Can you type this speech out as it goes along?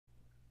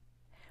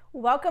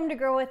Welcome to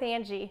Grow With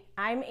Angie.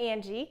 I'm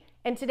Angie,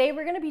 and today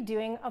we're going to be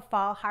doing a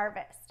fall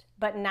harvest,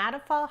 but not a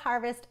fall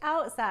harvest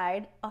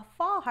outside, a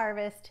fall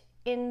harvest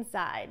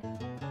inside.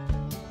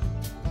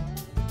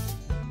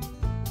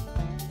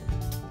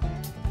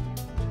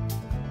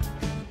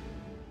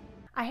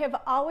 I have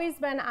always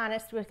been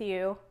honest with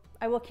you.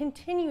 I will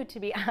continue to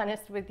be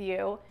honest with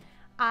you.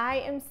 I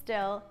am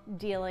still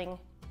dealing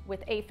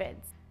with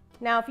aphids.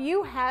 Now, if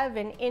you have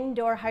an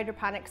indoor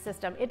hydroponic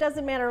system, it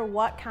doesn't matter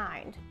what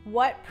kind,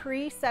 what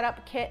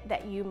pre-setup kit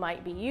that you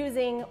might be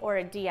using or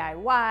a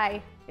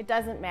DIY, it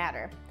doesn't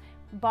matter.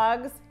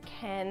 Bugs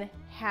can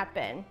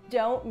happen.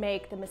 Don't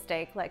make the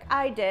mistake like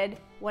I did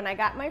when I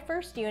got my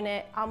first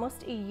unit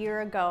almost a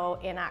year ago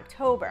in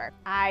October.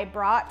 I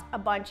brought a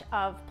bunch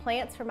of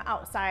plants from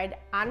outside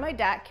on my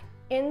deck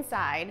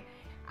inside.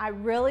 I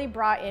really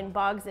brought in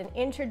bugs and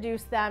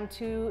introduced them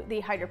to the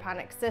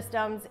hydroponic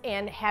systems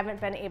and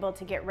haven't been able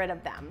to get rid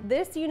of them.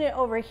 This unit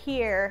over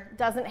here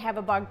doesn't have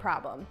a bug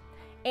problem,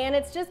 and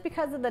it's just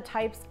because of the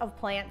types of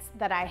plants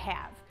that I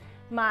have.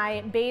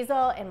 My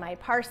basil and my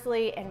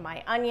parsley and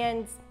my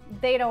onions,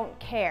 they don't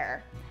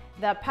care.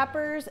 The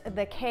peppers,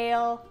 the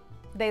kale,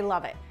 they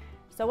love it.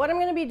 So what I'm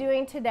going to be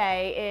doing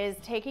today is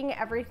taking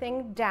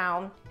everything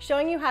down,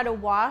 showing you how to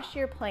wash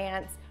your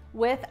plants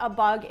with a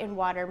bug and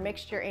water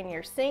mixture in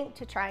your sink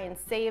to try and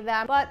save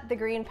them. But the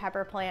green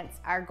pepper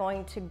plants are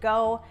going to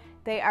go.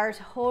 They are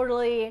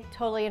totally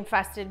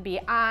infested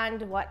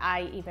beyond what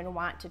I even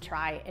want to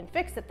try and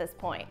fix at this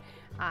point.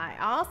 I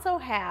also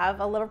have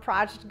a little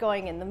project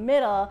going in the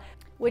middle,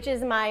 which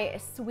is my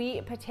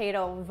sweet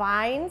potato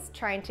vines,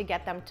 trying to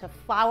get them to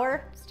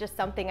flower. It's just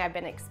something I've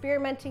been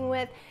experimenting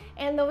with,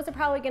 and those are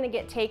probably gonna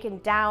get taken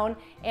down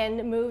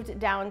and moved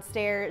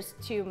downstairs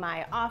to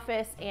my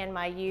office and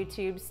my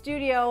YouTube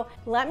studio.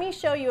 Let me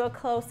show you a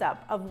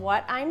close-up of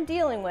what I'm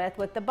dealing with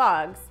the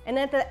bugs. And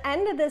at the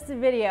end of this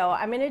video,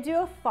 I'm gonna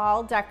do a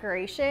fall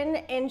decoration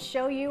and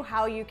show you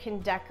how you can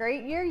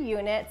decorate your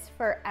units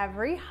for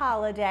every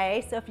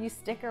holiday. So if you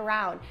stick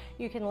around,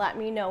 you can let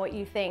me know what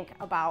you think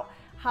about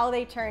how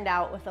they turned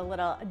out with a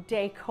little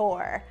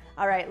decor.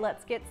 All right,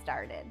 let's get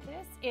started.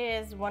 This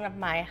is one of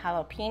my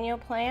jalapeno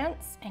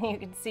plants, and you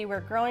can see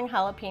we're growing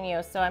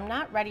jalapenos, so I'm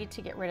not ready to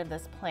get rid of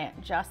this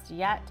plant just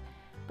yet,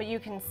 but you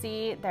can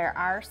see there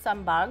are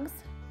some bugs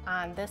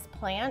on this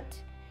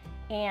plant,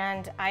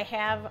 and I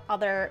have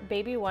other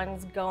baby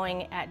ones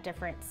going at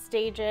different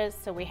stages,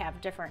 so we have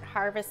different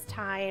harvest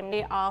time.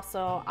 They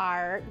also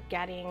are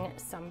getting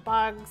some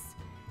bugs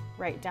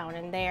right down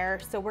in there.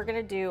 So we're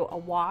gonna do a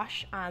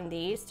wash on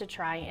these to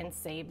try and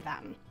save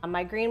them.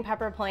 My green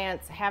pepper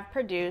plants have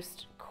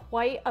produced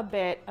quite a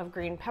bit of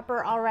green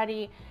pepper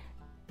already,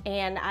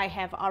 and I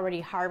have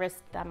already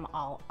harvested them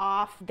all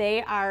off.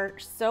 They are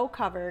so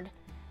covered.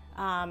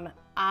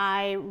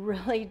 I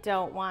really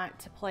don't want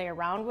to play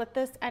around with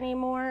this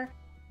anymore.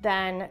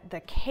 Then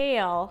the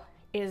kale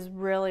is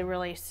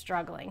really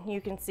struggling.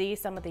 You can see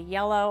some of the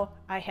yellow.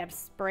 I have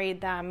sprayed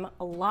them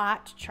a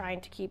lot,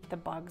 trying to keep the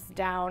bugs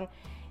down,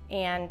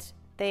 and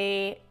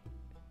they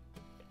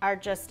are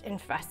just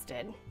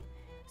infested.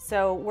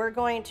 So we're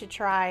going to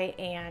try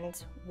and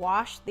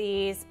wash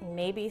these,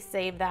 maybe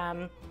save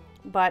them,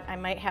 but I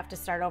might have to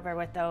start over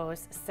with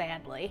those,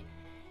 sadly.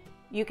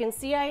 You can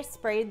see I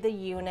sprayed the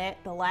unit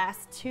the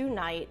last 2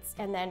 nights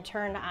and then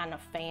turned on a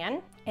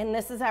fan, and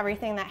this is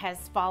everything that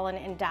has fallen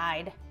and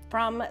died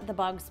from the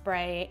bug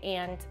spray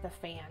and the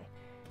fan.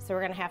 So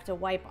we're gonna have to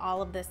wipe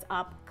all of this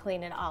up,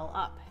 clean it all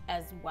up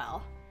as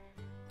well.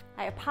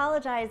 I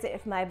apologize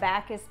if my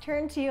back is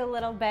turned to you a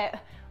little bit,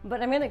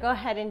 but I'm gonna go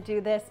ahead and do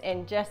this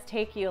and just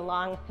take you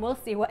along. We'll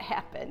see what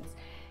happens.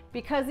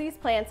 Because these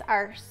plants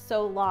are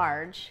so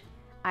large,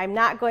 I'm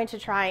not going to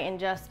try and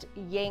just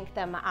yank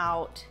them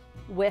out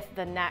with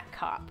the net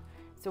cup.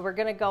 So we're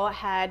gonna go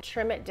ahead,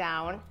 trim it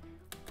down,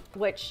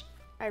 which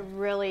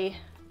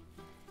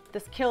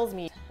this kills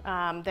me.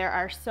 There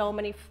are so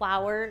many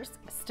flowers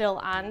still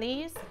on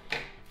these.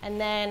 And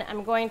then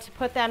I'm going to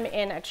put them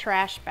in a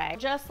trash bag.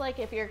 Just like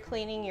if you're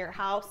cleaning your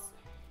house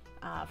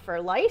for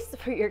lice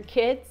for your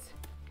kids,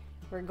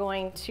 we're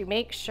going to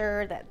make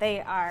sure that they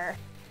are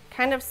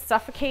kind of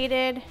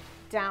suffocated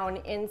down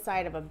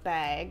inside of a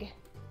bag.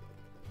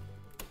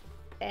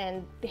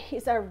 And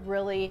these are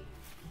really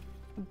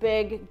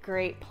big,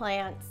 great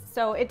plants.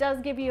 So it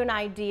does give you an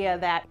idea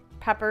that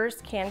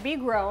peppers can be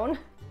grown,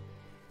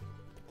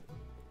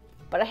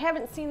 but I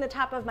haven't seen the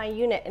top of my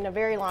unit in a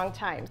very long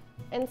time.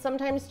 And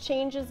sometimes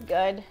change is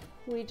good.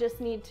 We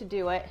just need to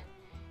do it.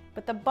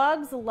 But the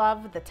bugs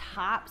love the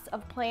tops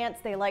of plants.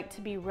 They like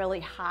to be really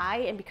high,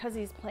 and because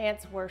these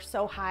plants were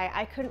so high,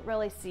 I couldn't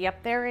really see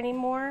up there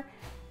anymore,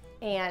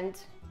 and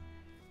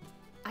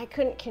I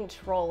couldn't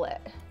control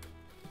it.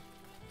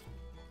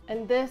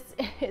 And this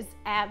is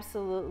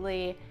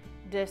absolutely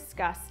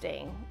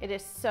disgusting. It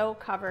is so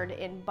covered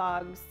in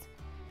bugs.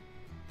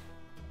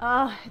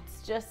 Oh,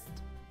 it's just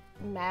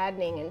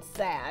maddening and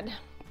sad.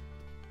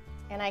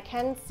 And I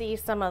can see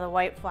some of the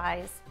white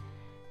flies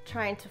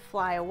trying to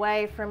fly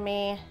away from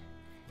me.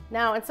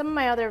 Now, in some of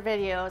my other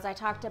videos, I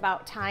talked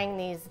about tying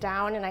these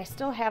down, and I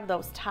still have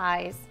those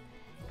ties,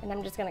 and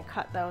I'm just gonna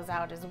cut those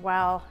out as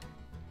well.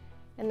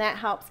 And that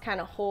helps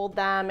kind of hold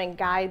them and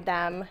guide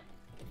them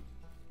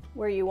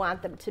where you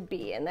want them to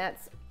be, and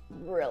that's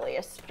really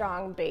a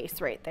strong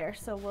base right there.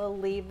 So we'll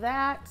leave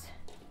that,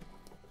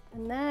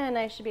 and then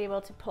I should be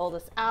able to pull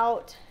this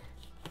out,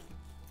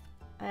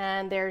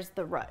 and there's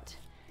the root.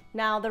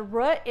 Now, the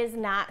root is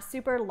not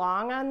super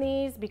long on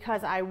these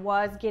because I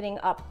was getting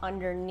up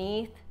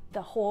underneath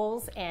the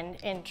holes and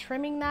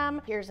trimming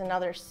them. Here's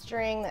another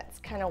string that's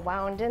kind of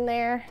wound in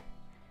there.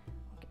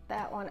 Get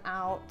that one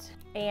out.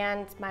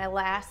 And my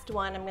last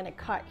one I'm gonna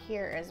cut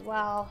here as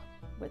well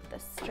with the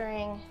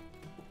string.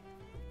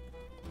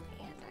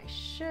 And I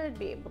should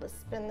be able to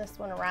spin this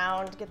one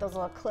around, get those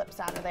little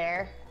clips out of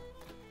there.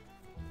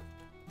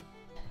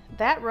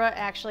 That root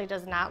actually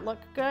does not look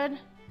good.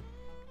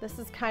 This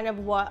is kind of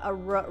what a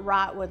root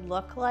rot would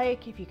look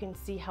like, if you can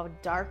see how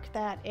dark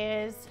that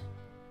is.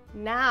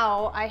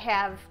 Now I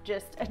have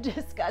just a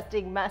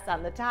disgusting mess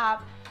on the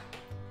top.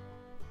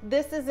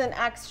 This is an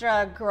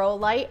extra grow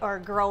light or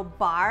grow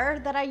bar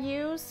that I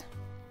use,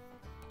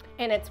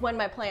 and it's when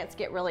my plants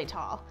get really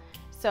tall.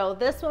 So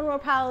this one will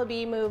probably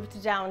be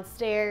moved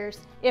downstairs.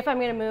 If I'm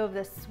gonna move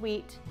the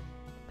sweet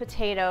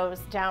potatoes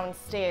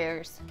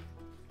downstairs,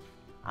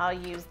 I'll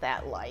use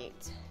that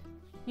light.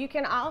 You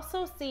can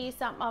also see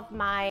some of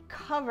my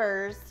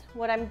covers.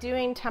 What I'm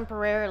doing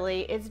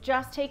temporarily is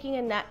just taking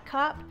a net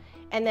cup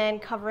and then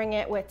covering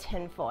it with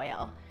tin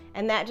foil,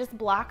 and that just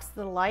blocks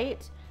the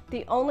light.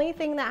 The only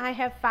thing that I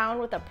have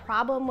found with a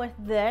problem with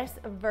this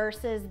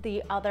versus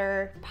the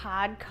other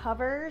pod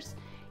covers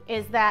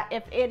is that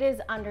if it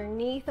is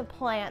underneath a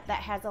plant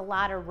that has a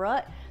lot of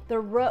root, the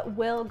root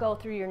will go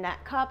through your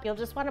net cup. You'll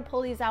just want to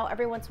pull these out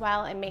every once in a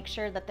while and make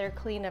sure that they're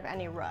clean of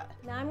any root.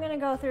 Now I'm going to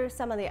go through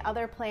some of the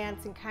other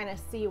plants and kind of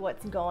see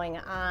what's going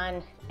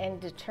on and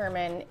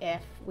determine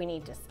if we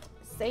need to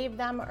save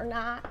them or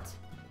not.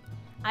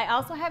 I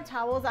also have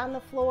towels on the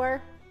floor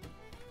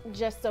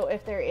just so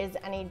if there is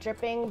any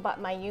dripping,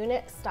 but my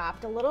unit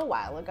stopped a little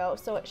while ago,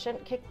 so it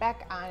shouldn't kick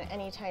back on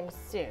anytime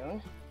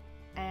soon.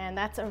 And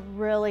that's a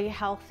really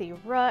healthy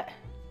root.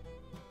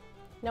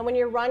 Now when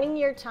you're running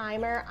your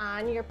timer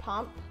on your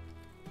pump,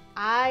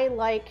 I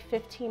like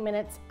 15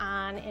 minutes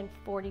on and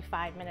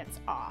 45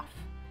 minutes off.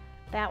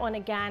 That one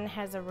again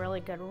has a really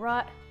good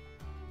root.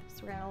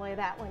 So we're gonna lay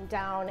that one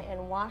down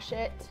and wash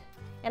it.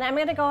 And I'm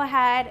gonna go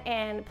ahead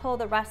and pull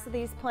the rest of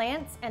these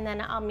plants, and then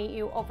I'll meet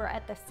you over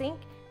at the sink.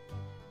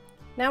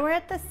 Now we're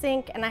at the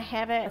sink, and I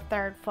have it a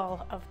third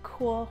full of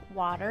cool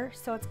water,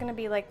 so it's gonna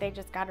be like they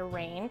just got a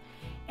rain.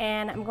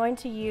 And I'm going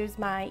to use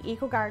my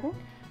Eco Garden,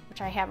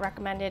 which I have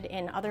recommended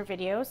in other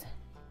videos.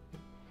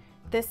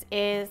 This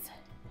is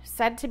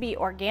said to be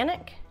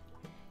organic,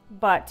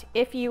 but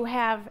if you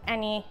have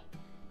any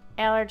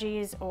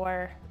allergies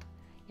or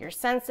you're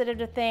sensitive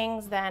to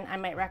things, then I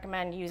might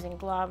recommend using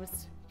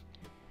gloves.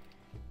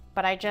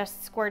 But I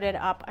just squirted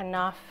up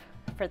enough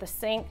for the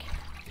sink,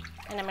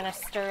 and I'm gonna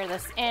stir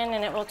this in,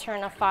 and it will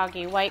turn a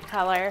foggy white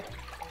color.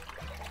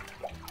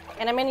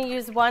 And I'm gonna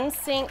use one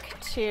sink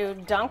to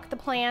dunk the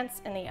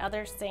plants and the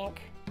other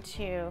sink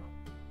to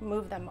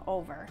move them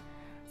over.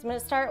 So I'm gonna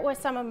start with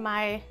some of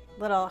my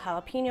little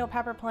jalapeno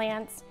pepper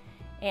plants,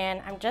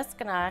 and I'm just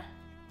gonna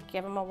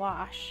give them a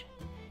wash.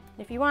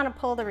 If you wanna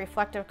pull the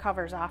reflective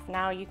covers off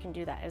now, you can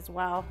do that as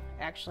well.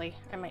 Actually,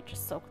 I might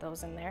just soak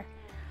those in there.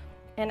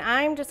 And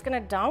I'm just gonna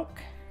dunk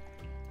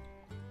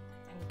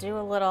and do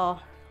a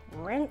little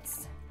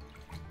rinse.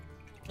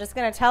 I'm just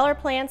gonna tell our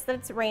plants that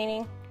it's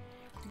raining.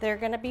 They're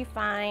gonna be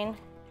fine.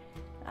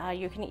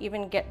 You can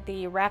even get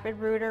the rapid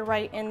rooter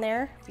right in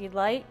there if you'd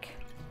like.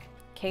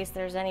 In case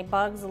there's any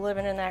bugs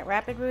living in that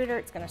rapid rooter,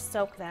 it's gonna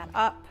soak that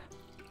up.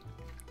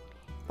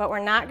 But we're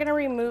not gonna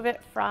remove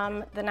it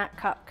from the nut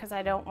cup because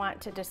I don't want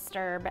to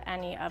disturb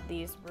any of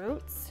these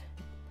roots.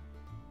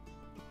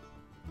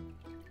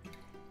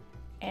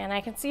 And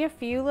I can see a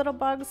few little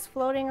bugs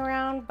floating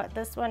around, but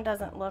this one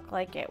doesn't look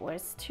like it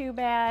was too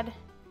bad.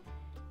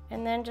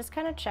 And then just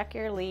kind of check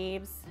your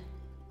leaves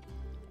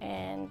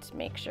and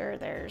make sure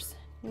there's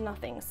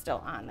nothing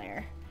still on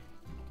there.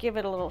 Give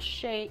it a little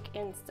shake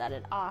and set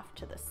it off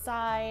to the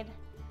side.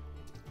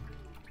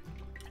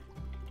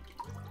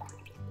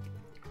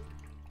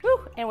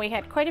 Whew, and we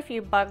had quite a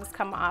few bugs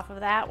come off of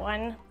that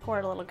one,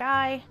 poor little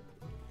guy.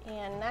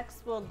 And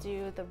next we'll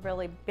do the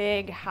really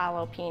big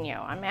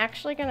jalapeno. I'm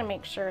actually gonna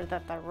make sure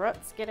that the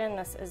roots get in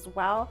this as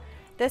well.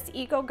 This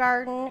Eco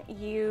Garden,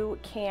 you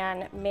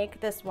can make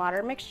this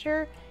water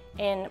mixture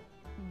and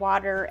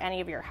water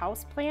any of your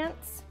house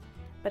plants.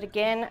 But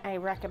again, I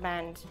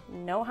recommend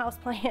no house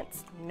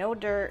plants, no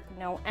dirt,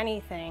 no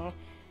anything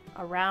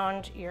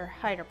around your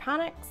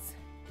hydroponics.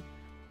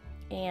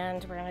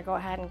 And we're gonna go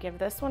ahead and give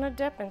this one a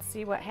dip and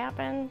see what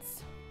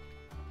happens.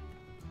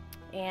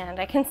 And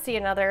I can see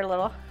another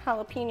little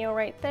jalapeno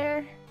right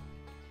there.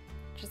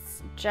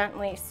 Just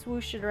gently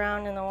swoosh it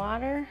around in the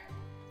water.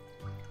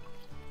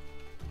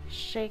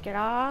 Shake it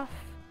off.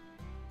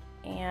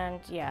 And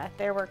yeah,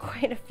 there were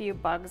quite a few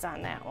bugs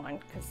on that one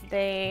because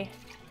they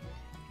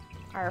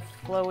are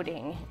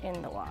floating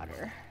in the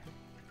water.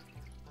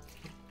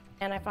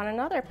 And I found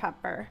another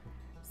pepper.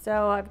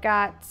 So I've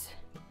got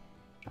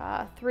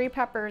 3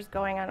 peppers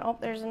going on. Oh,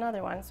 there's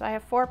another one. So I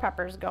have 4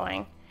 peppers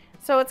going.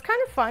 So it's kind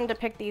of fun to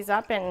pick these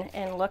up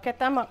and look at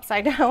them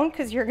upside down,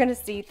 because you're gonna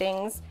see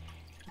things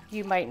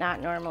you might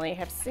not normally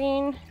have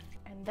seen.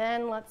 And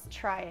then let's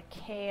try a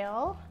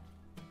kale.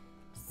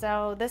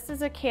 So this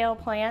is a kale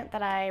plant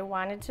that I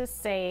wanted to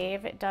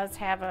save. It does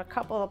have a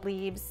couple of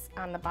leaves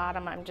on the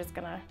bottom I'm just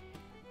gonna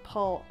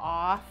pull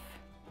off.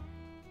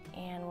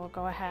 And we'll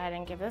go ahead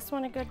and give this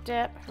one a good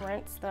dip,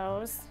 rinse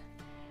those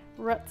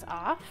roots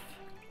off.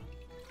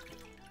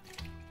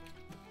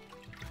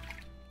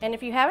 And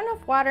if you have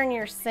enough water in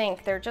your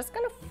sink, they're just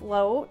gonna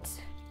float.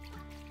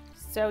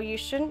 So you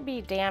shouldn't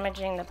be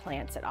damaging the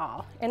plants at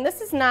all. And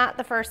this is not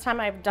the first time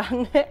I've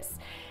done this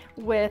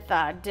with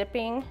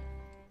dipping.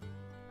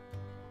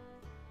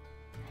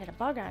 Hit a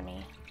bug on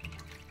me.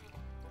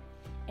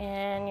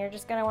 And you're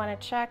just gonna wanna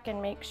check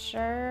and make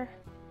sure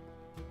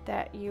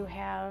that you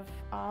have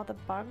all the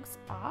bugs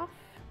off.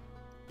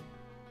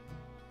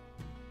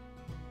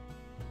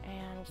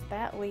 And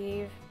that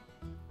leaf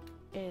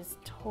is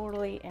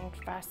totally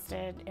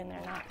infested and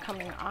they're not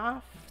coming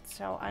off,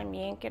 so I'm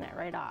yanking it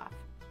right off.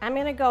 I'm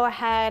gonna go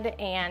ahead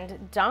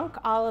and dunk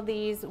all of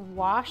these,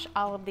 wash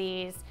all of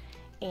these,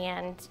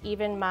 and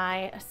even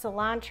my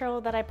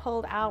cilantro that I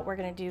pulled out, we're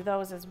gonna do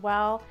those as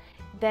well.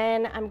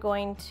 Then I'm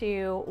going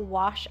to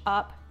wash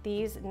up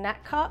these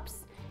net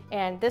cups,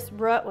 and this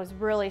root was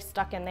really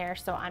stuck in there,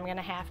 so I'm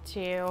gonna have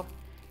to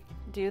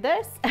do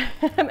this.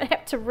 I'm gonna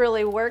have to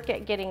really work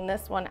at getting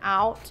this one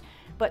out,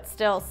 but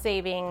still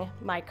saving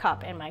my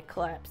cup and my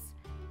clips.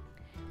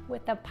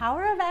 With the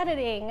power of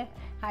editing,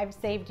 I've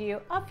saved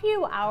you a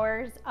few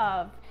hours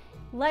of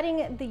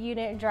letting the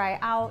unit dry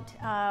out,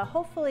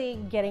 hopefully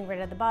getting rid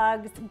of the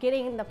bugs,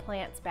 getting the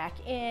plants back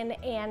in,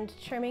 and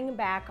trimming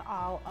back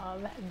all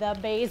of the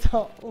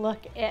basil.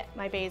 Look at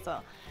my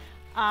basil.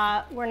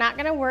 We're not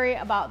gonna worry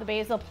about the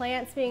basil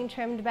plants being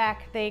trimmed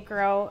back. They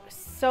grow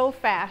so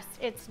fast.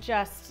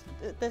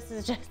 This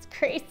is just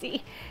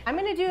crazy. I'm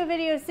gonna do a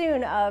video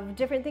soon of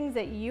different things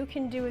that you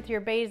can do with your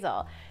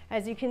basil.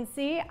 As you can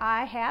see,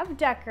 I have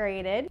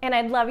decorated, and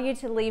I'd love you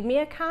to leave me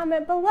a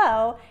comment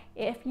below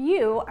if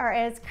you are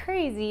as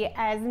crazy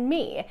as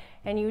me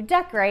and you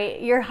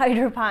decorate your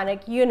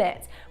hydroponic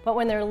units. But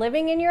when they're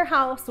living in your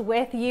house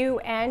with you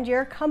and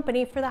your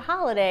company for the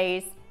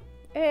holidays,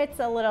 it's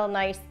a little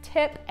nice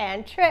tip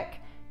and trick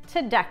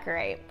to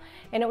decorate.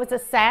 And it was a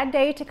sad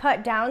day to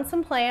cut down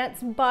some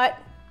plants, but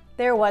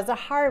there was a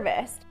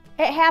harvest.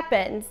 It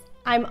happens.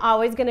 I'm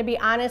always gonna be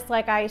honest,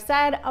 like I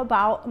said,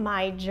 about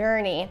my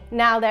journey.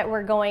 Now that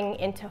we're going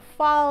into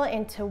fall,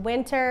 into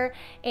winter,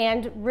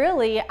 and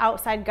really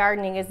outside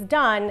gardening is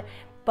done,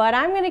 but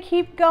I'm gonna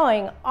keep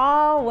going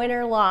all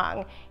winter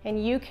long.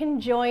 And you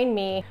can join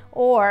me,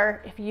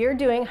 or if you're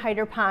doing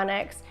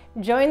hydroponics,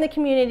 join the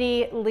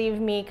community, leave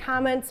me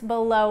comments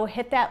below,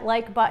 hit that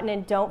like button,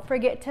 and don't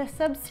forget to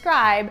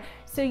subscribe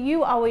so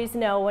you always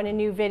know when a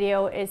new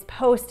video is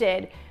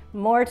posted.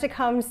 More to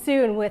come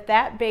soon with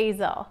that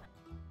basil.